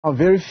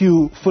Very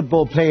few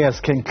football players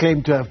can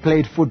claim to have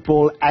played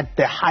football at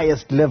the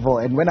highest level.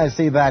 And when I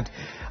say that,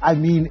 I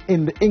mean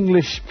in the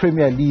English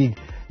Premier League,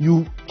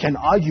 you can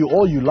argue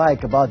all you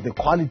like about the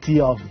quality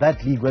of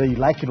that league, whether you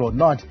like it or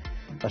not.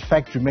 But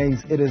fact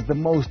remains, it is the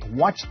most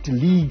watched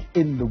league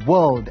in the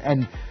world.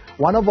 And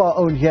one of our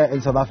own here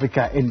in South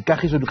Africa, in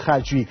Kagisho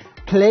Dikgacoi,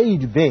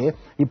 played there.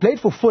 He played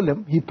for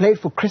Fulham, he played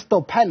for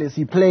Crystal Palace,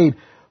 he played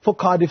for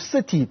Cardiff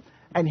City.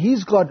 And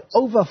he's got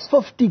over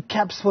 50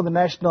 caps for the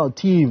national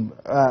team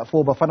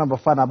for Bafana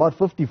Bafana, about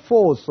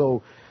 54,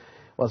 so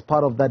was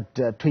part of that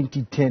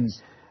 2010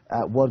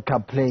 World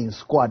Cup playing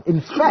squad.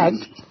 In fact,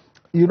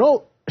 you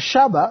know,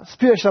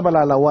 Spear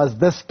Shabalala was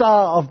the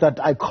star of that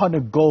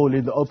iconic goal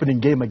in the opening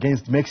game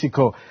against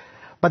Mexico.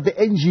 But the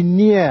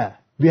engineer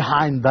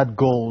behind that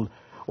goal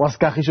was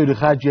Kagisho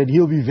Dikgacoi, and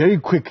he'll be very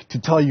quick to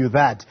tell you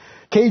that.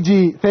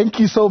 KG, thank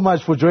you so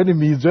much for joining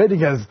me. He's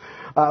joining us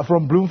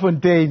from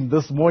Bloemfontein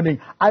this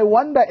morning. I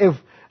wonder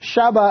if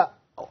Shaba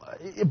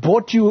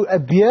bought you a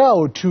beer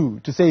or two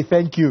to say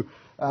thank you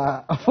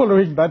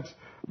following that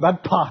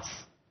pass.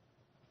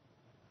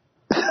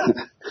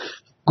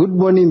 Good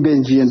morning,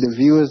 Benji, and the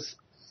viewers.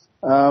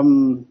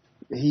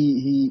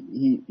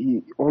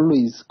 He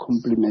always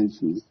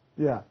compliments me.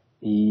 Yeah.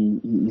 He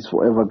is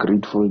forever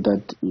grateful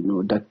that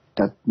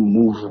that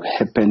move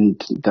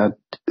happened, that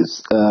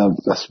is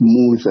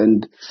smooth,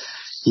 and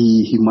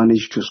he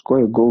managed to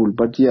score a goal.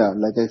 But yeah,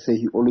 like I say,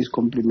 he always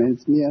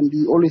compliments me, and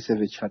we always have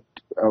a chat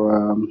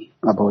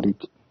about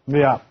it.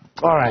 Yeah.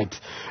 All right.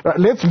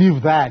 Let's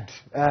leave that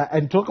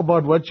and talk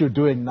about what you're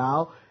doing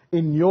now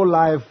in your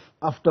life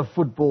after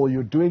football.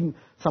 You're doing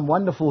some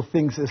wonderful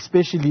things,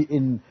 especially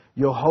in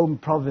your home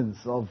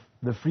province of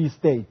the Free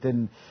State,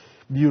 and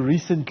you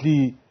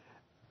recently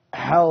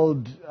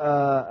held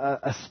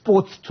a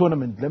sports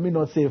tournament. Let me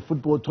not say a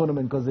football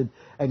tournament because it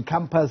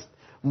encompassed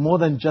more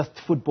than just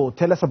football.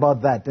 Tell us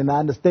about that. And I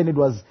understand it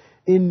was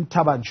in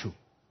Thaba-Nchu.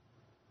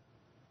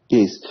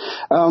 Yes.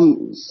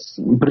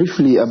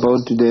 Briefly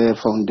about the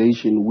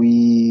foundation,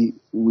 we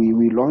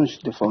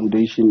launched the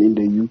foundation in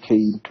the UK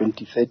in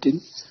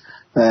 2013.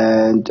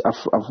 And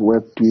I've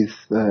worked with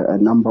a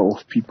number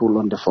of people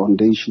on the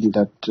foundation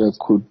that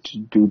could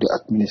do the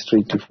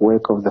administrative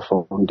work of the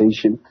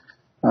foundation.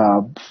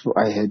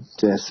 I had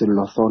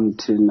Sello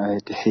Thornton, I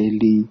had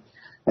Haley,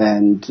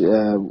 and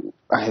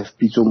I have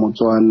Pito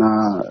Motswana,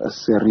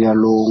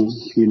 Serialong,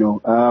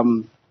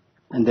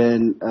 and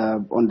then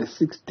on the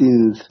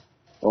 16th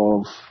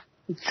of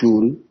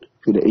June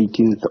to the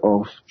 18th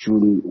of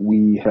June,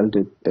 we held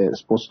a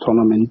sports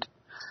tournament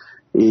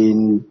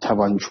in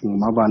Thaba-Nchu,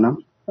 Mmabana,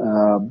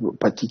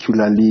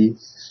 particularly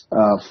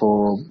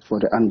for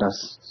the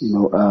unders.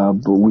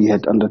 We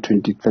had under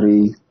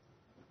 23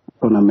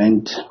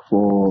 tournament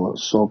for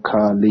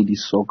soccer,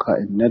 ladies soccer,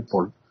 and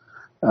netball.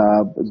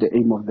 The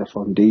aim of the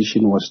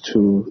foundation was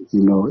to,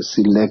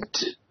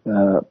 select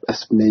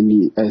as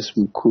many as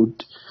we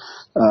could,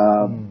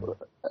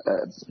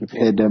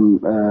 prepare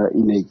them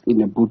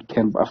in a boot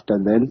camp after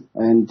then,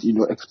 and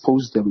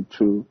expose them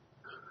to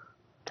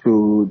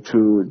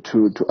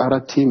other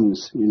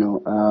teams.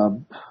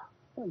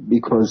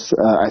 Because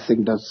I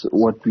think that's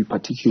what we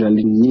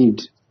particularly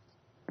need.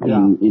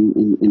 Yeah.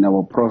 In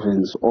our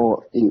province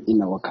or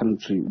in our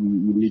country.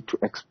 We need to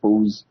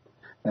expose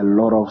a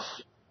lot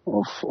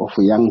of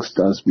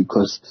youngsters,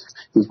 because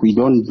if we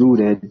don't do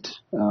that,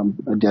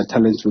 their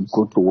talents would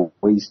go to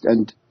waste.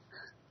 And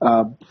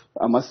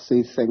I must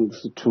say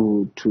thanks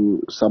to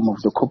some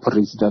of the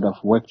corporates that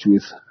I've worked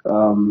with.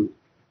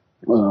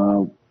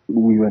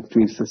 We worked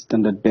with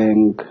Standard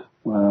Bank,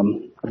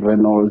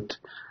 Renault,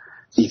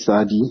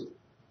 Isadi.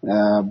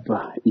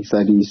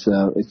 Isadi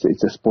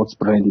it's a sports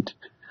brand.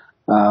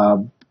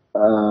 And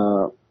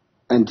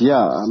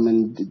yeah,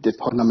 the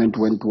tournament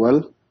went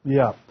well.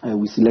 Yeah.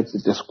 We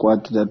selected a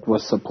squad that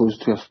was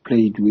supposed to have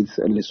played with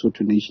a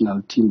Lesotho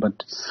national team,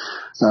 but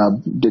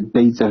the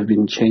dates have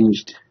been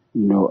changed,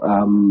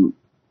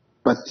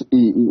 But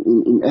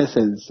in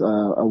essence,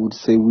 I would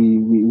say we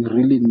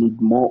really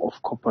need more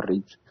of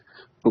corporates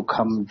to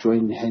come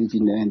join hand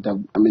in hand.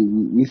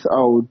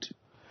 Without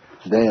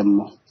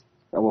them,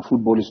 our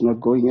football is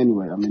not going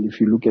anywhere. If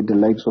you look at the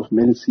likes of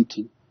Man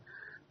City,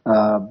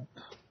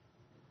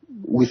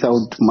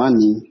 without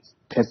money,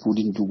 Pep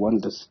wouldn't do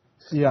wonders.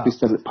 Yeah.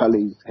 Crystal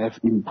Palace have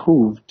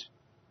improved.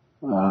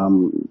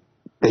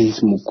 There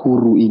is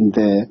Mukuru in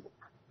there.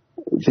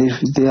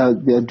 They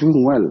are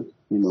doing well.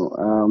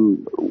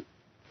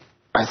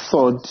 I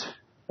thought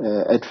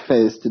at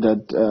first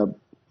that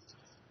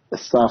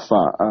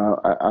SAFA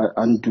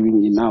aren't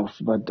doing enough,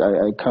 but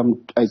I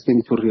came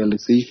to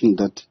realization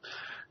that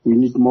we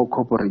need more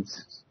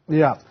corporates.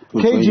 Yeah,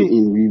 KG.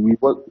 We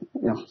work.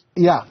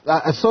 Yeah.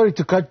 Sorry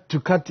to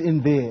cut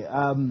in there.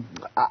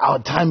 Our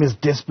time is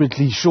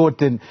desperately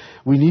short, and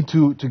we need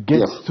to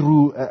get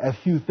through a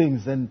few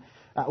things. And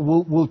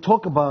we'll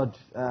talk about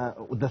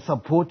the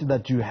support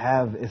that you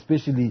have,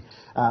 especially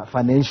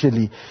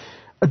financially.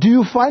 Do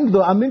you find,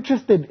 though, I'm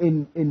interested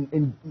in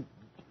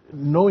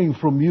knowing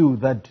from you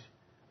that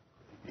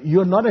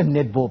you're not a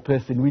netball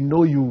person. We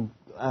know you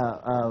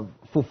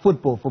for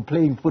football, for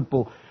playing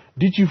football.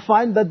 Did you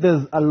find that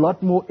there's a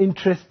lot more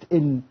interest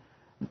in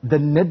the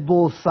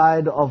netball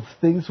side of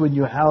things when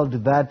you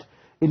held that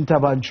in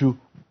Thaba-Nchu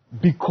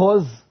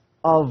because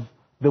of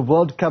the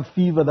World Cup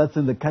fever that's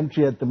in the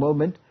country at the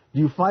moment? Do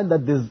you find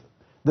that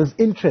there's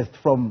interest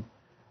from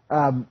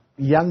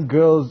young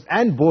girls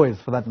and boys,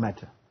 for that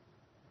matter?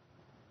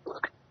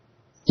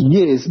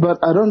 Yes, but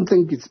I don't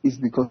think it's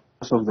because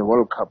of the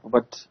World Cup.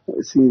 But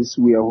since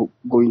we are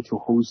going to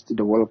host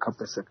the World Cup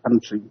as a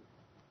country,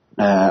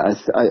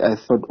 I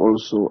thought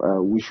also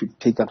we should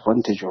take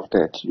advantage of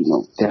that. You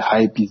know, the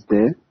hype is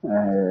there.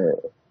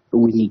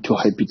 We need to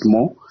hype it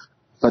more.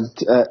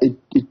 But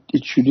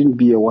it shouldn't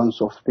be a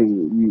once-off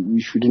thing.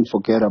 We shouldn't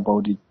forget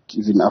about it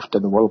even after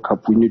the World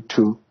Cup. We need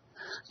to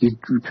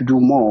do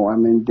more. I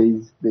mean,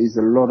 there's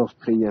a lot of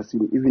players,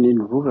 even in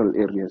rural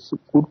areas,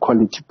 good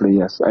quality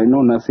players. I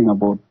know nothing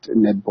about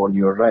netball,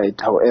 you're right.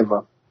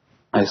 However,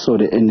 I saw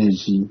the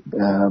energy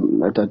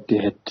that they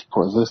had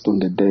possessed on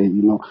the day,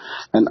 you know.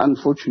 And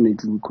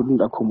unfortunately, we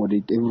couldn't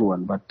accommodate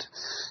everyone. But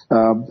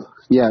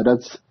yeah,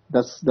 that's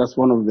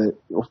one of the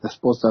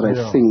sports that I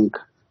think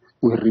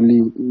we really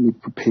need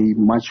to pay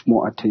much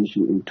more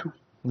attention into.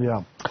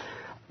 Yeah.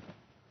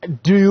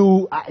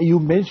 You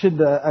mentioned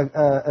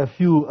a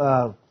few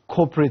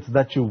corporates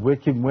that you're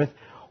working with.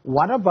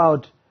 What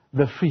about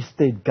the Free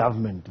State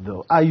government,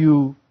 though? Are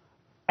you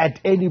at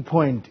any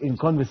point in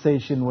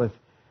conversation with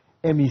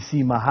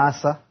MEC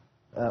Mahasa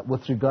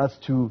with regards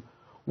to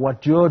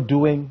what you're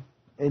doing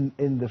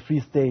in the Free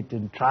State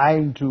and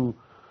trying to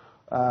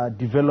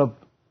develop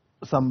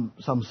some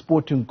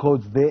sporting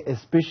codes there,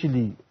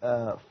 especially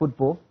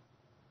football?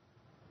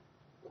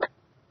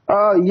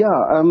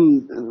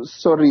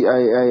 Sorry,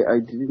 I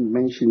didn't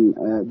mention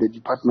the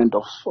Department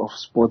of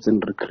Sports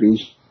and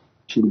Recreation.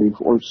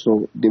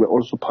 They were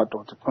also part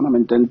of the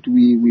tournament, and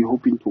we're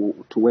hoping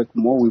to work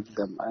more with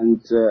them.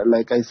 And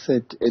like I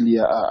said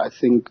earlier, I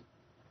think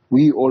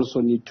we also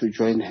need to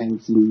join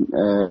hands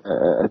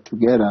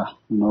together,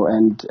 you know,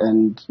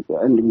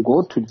 and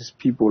go to these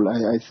people.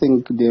 I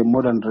think they're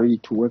more than ready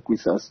to work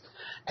with us.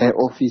 Her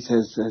office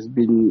has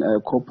been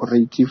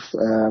cooperative.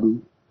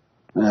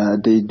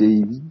 They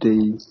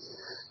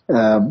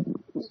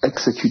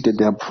executed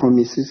their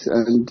promises,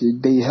 and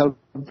they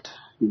helped,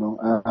 you know,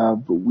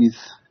 with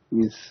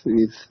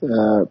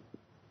the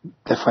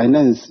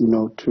finance, you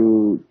know,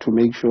 to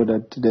make sure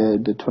that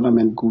the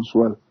tournament goes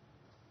well.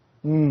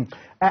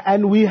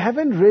 And we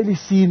haven't really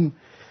seen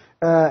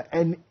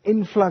an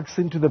influx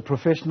into the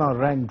professional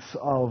ranks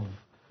of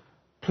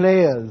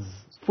players,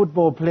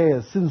 football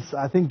players, since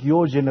I think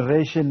your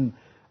generation,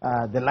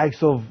 the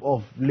likes of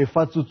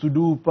Lefatsu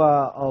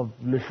Tsudupa, of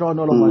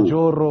Leshoro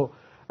Majoro,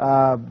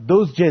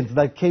 those gents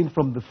that came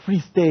from the Free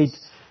State,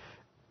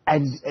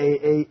 and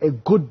a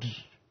good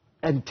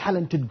and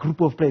talented group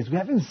of players. We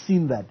haven't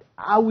seen that.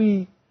 Are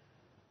we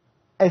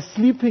a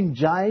sleeping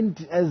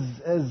giant as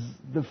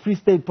the Free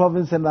State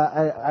province? And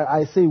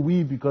I say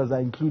we because I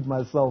include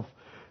myself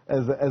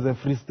as a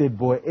Free State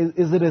boy.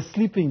 Is it a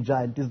sleeping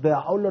giant? Is there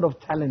a whole lot of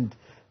talent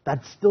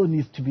that still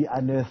needs to be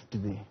unearthed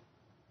there?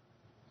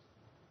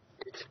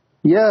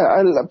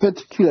 Yeah,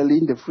 particularly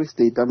in the Free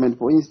State. I mean,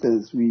 for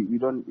instance, we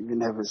don't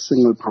even have a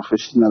single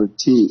professional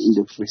team in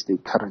the Free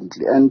State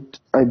currently. And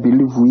I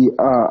believe we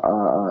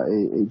are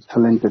a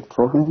talented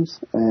province.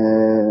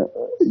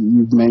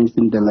 You've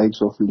mentioned the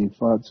likes of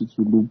Lefatsu,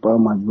 Tsulupa,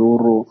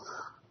 Majoro.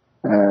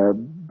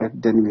 Back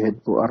then we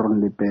had Aaron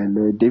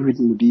Lepele, David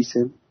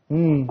Mudise,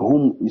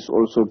 whom is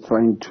also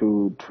trying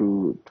to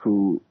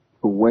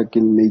work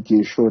in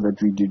making sure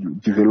that we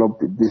develop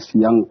these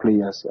young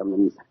players. I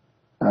mean,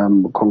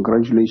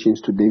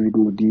 congratulations to David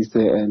Mudise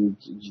and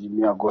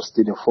Jimmy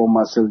Agosti, the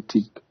former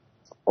Celtic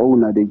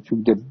owner. They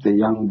took the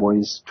young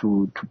boys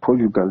to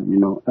Portugal, you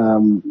know.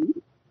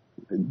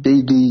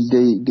 They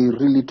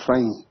really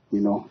trying,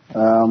 you know.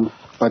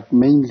 But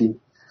mainly,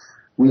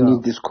 we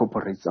need these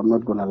corporates. I'm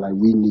not gonna lie.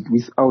 We need,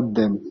 without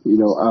them, you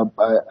know.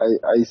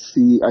 I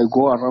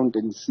go around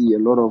and see a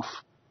lot of,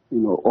 you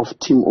know, of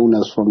team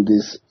owners from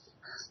this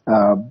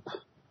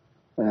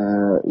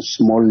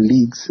small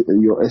leagues,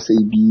 your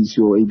SABs,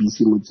 your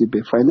ABC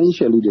Mutsipe.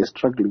 Financially, they're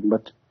struggling,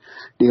 but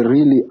they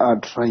really are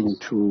trying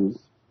to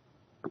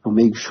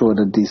make sure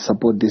that they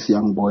support these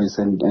young boys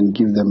and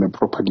give them a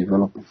proper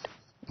development.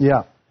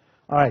 Yeah.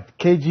 All right,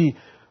 KG,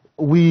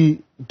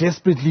 we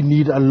desperately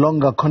need a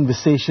longer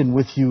conversation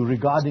with you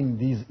regarding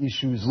these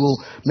issues.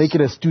 We'll make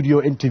it a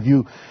studio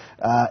interview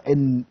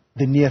in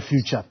the near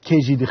future.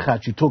 KG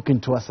Dikgacoi talking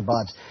to us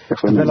about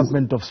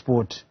development of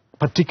sport,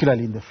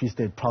 particularly in the Free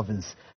State province.